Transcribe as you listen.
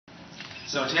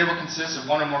So a table consists of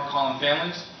one or more column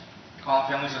families. Column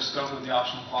families are scoped with the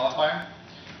optional qualifier,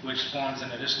 which forms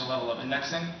an additional level of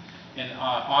indexing. And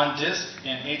on disk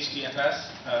in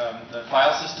HDFS, the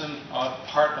file system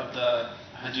part of the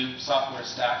Hadoop software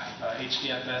stack.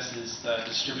 HDFS is the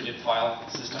distributed file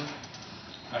system.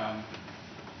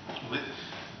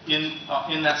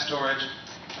 In that storage,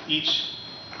 each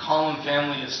column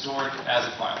family is stored as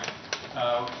a file.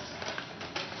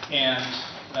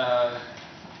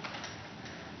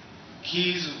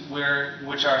 Keys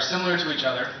which are similar to each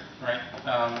other, right,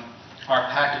 are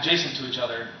packed adjacent to each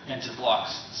other into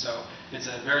blocks. So it's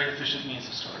a very efficient means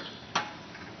of storage.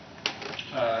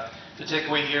 The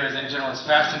takeaway here is that in general it's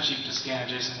fast and cheap to scan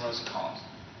adjacent rows and columns.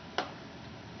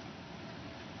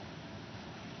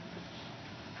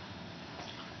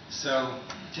 So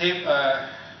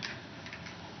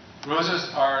rows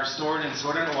are stored in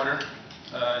sorted order.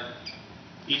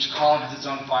 Each column has its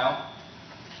own file.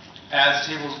 As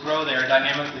tables grow, they are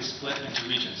dynamically split into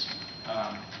regions.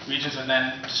 Regions are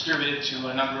then distributed to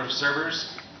a number of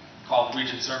servers called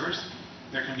region servers.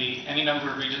 There can be any number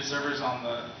of region servers on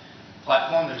the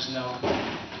platform. There's no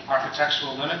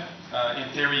architectural limit. In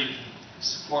theory, you can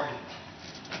support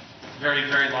a very,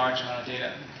 very large amount of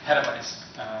data, petabytes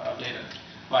of data,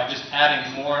 by just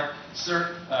adding more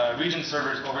region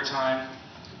servers over time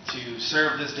to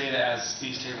serve this data as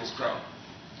these tables grow.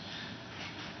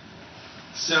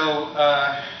 So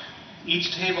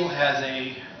each table has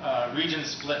a region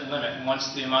split limit, and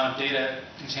once the amount of data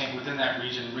contained within that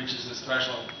region reaches this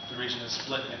threshold, the region is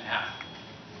split in half.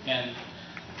 And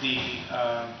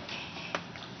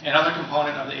another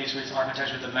component of the HBase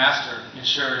architecture, the master,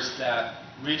 ensures that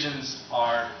regions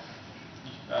are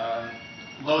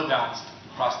load balanced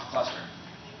across the cluster.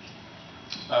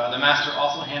 The master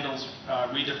also handles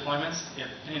redeployments if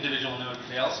an individual node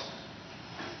fails.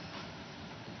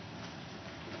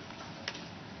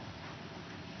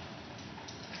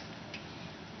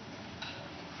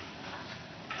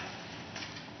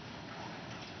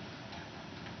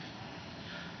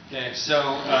 Okay,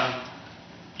 so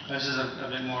this is a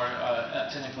bit more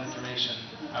technical information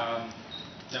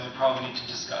than we probably need to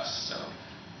discuss.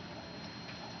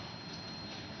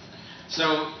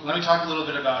 So let me talk a little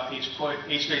bit about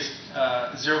HBase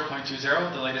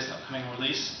 0.20, the latest upcoming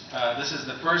release. This is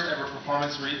the first ever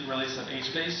performance release of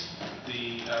HBase.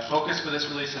 The focus for this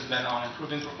release has been on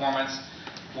improving performance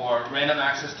for random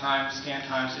access times, scan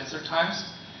times, insert times.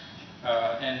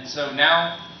 And so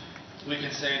now we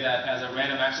can say that as a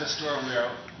random access store,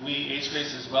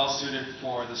 HBase is well suited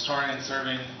for the storing and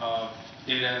serving of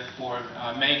data for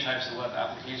many types of web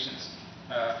applications.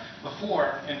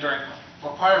 For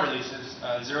prior releases,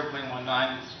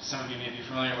 0.19, some of you may be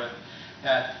familiar with,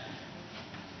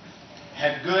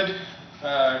 had good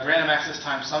random access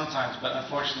time sometimes, but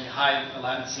unfortunately high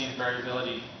latency and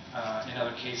variability in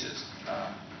other cases.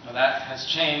 Now that has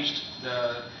changed.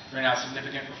 There are now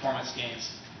significant performance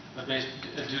gains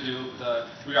due to the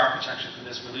re-architecture for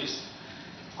this release.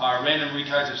 Our random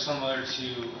reties are similar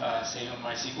to, say,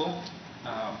 MySQL.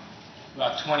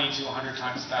 About 20 to 100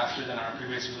 times faster than our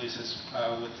previous releases,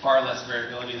 with far less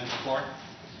variability than before.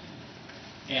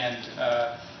 And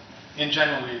in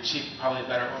general, we achieved probably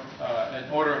an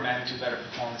order of magnitude better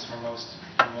performance for most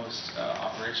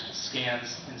operations: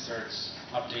 scans, inserts,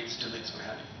 updates, deletes, what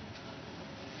have you.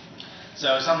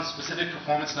 So some specific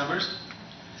performance numbers.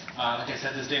 Like I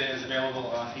said, this data is available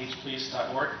on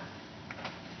hbase.org.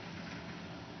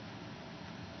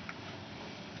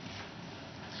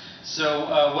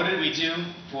 So what did we do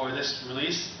for this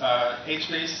release?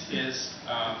 HBase is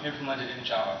implemented in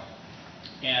Java.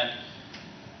 And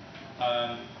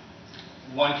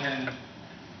one can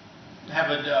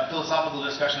have a philosophical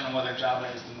discussion on whether Java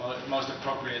is the most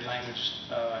appropriate language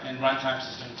and runtime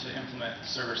system to implement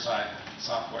server-side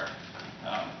software.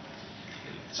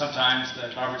 Sometimes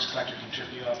the garbage collector can trip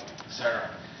you up, etc.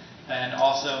 And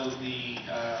also the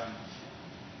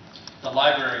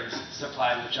libraries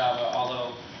supplied with Java,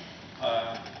 although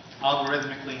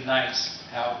algorithmically nice,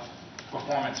 have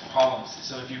performance problems.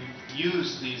 So if you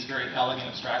use these very elegant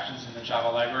abstractions in the Java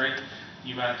library,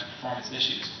 you run into performance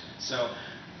issues. So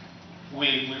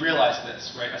we realized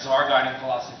this, right? So our guiding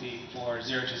philosophy for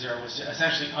 0.20 was to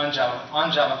essentially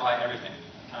un-Javify everything.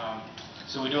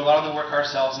 So we do a lot of the work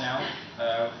ourselves now,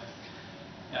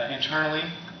 internally,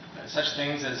 such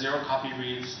things as zero copy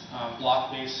reads,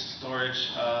 block-based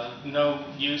storage, no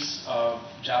use of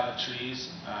Java trees,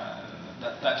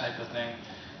 that type of thing,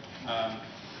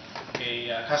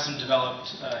 a custom-developed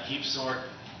heap sort,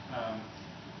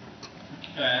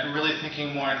 really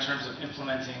thinking more in terms of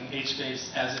implementing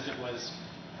HBase as if it was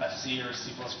a C or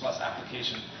C++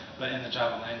 application, but in the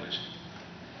Java language.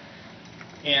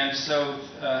 And so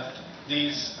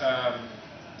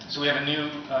so we have a new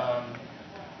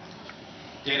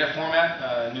data format,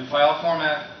 a new file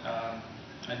format,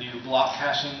 a new block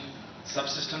caching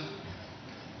subsystem,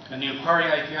 a new query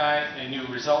API, a new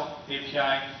result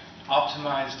API,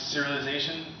 optimized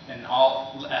serialization at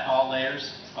all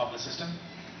layers of the system,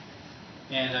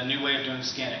 and a new way of doing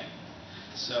scanning.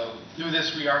 So through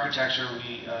this re-architecture,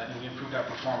 we improved our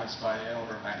performance by an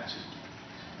order of magnitude.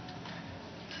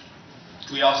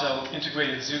 We also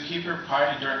integrated Zookeeper.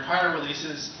 During prior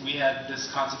releases, we had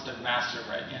this concept of master,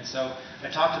 right? And so I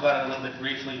talked about it a little bit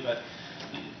briefly, but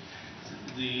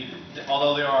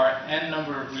although there are n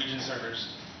number of region servers,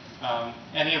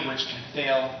 any of which can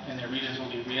fail and their regions will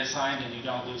be reassigned and you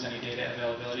don't lose any data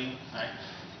availability, right?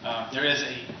 There is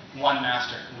one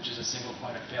master, which is a single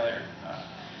point of failure.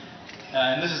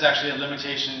 And this is actually a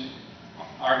limitation,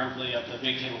 arguably, of the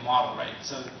Bigtable model, right?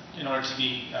 So in order to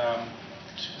be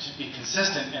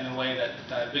consistent in the way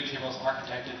that Bigtable is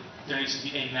architected, there needs to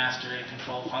be a master, a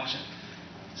control function.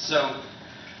 So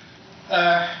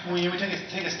we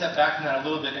take a step back from that a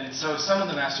little bit, and so some of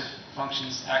the master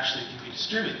functions actually can be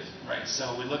distributed, right?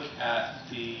 So we look at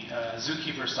the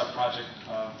Zookeeper subproject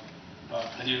of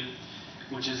Hadoop,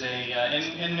 which is a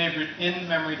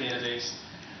in-memory database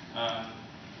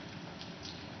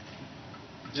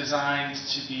designed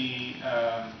to be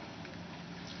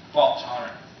fault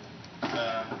tolerant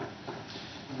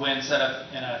when set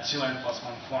up in a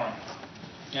 2n+1 form.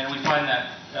 And we find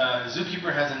that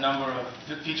Zookeeper has a number of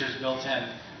features built in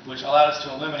which allowed us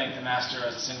to eliminate the master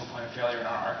as a single point of failure in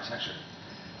our architecture.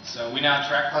 So we now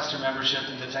track cluster membership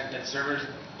and detect dead servers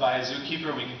by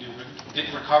Zookeeper. We can do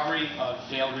recovery of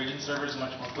failed region servers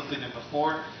much more quickly than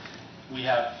before. We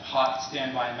have hot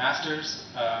standby masters,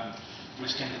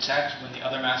 which can detect when the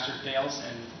other master fails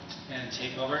and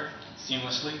take over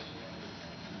seamlessly.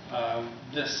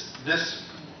 This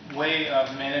way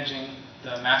of managing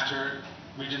the master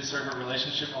region server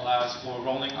relationship allows for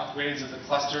rolling upgrades of the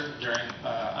cluster during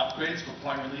upgrades for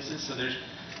point releases. So there's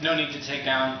no need to take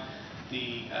down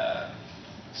the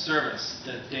service,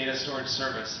 the data storage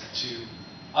service, to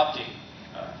update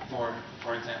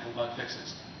for example, bug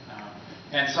fixes.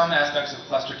 And some aspects of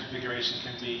cluster configuration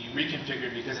can be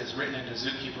reconfigured because it's written into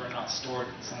Zookeeper and not stored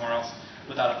somewhere else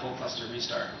without a full cluster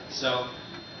restart. So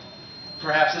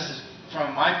perhaps this is,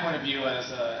 from my point of view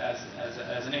as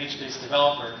an HBase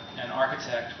developer and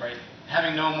architect, right,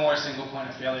 having no more single point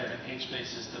of failure in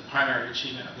HBase is the primary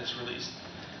achievement of this release.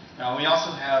 Now, we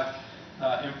also have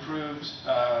improved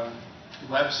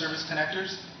web service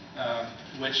connectors,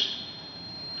 which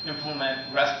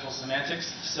implement RESTful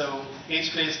semantics. So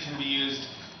HBase can be used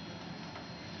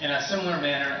in a similar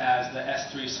manner as the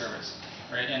S3 service,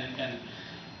 right? And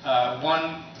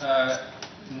one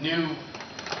new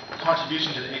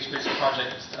contribution to the HBase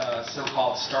project,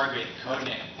 so-called Stargate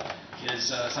codename,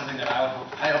 is something that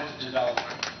I hope to develop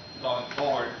going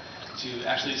forward to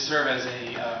actually serve as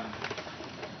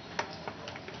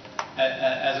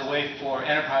a way for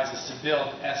enterprises to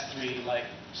build S3-like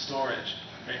storage,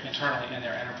 right, internally in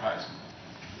their enterprise.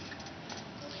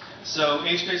 So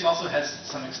HBase also has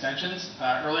some extensions.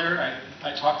 Earlier,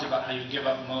 I talked about how you give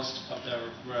up most of the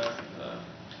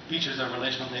features of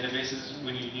relational databases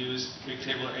when you use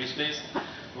Bigtable or HBase.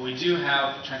 But we do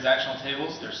have transactional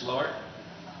tables. They're slower.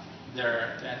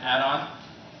 They're an add-on.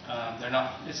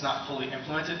 It's not fully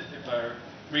implemented. If a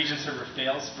region server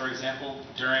fails, for example,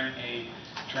 during a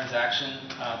transaction,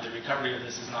 the recovery of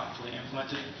this is not fully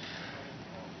implemented.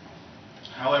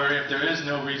 However, if there is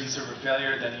no region server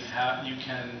failure, then you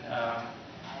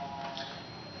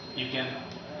can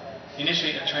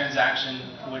initiate a transaction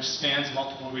which spans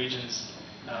multiple regions,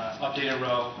 update a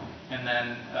row, and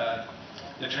then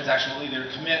the transaction will either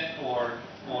commit or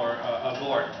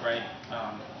abort, right?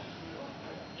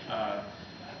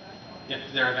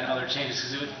 If there have been other changes,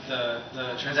 because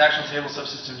the transactional table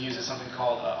subsystem uses something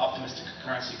called optimistic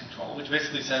concurrency control, which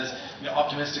basically says,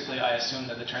 optimistically, I assume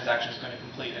that the transaction is going to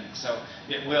complete, and so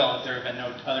it will if there have been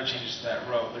no other changes to that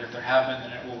row. But if there have been,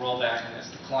 then it will roll back, and it's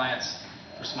the client's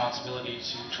responsibility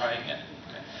to try again.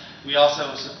 Okay. We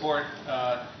also support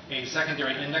a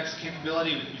secondary index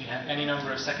capability. You can have any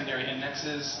number of secondary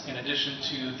indexes in addition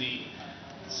to the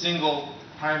single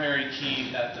primary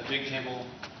key that the Bigtable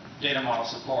data model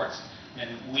supports.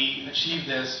 And we achieve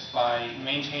this by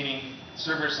maintaining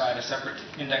server-side a separate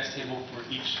index table for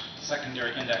each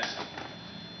secondary index.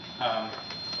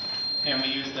 And we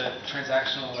use the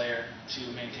transactional layer to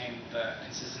maintain the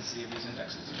consistency of these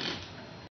indexes.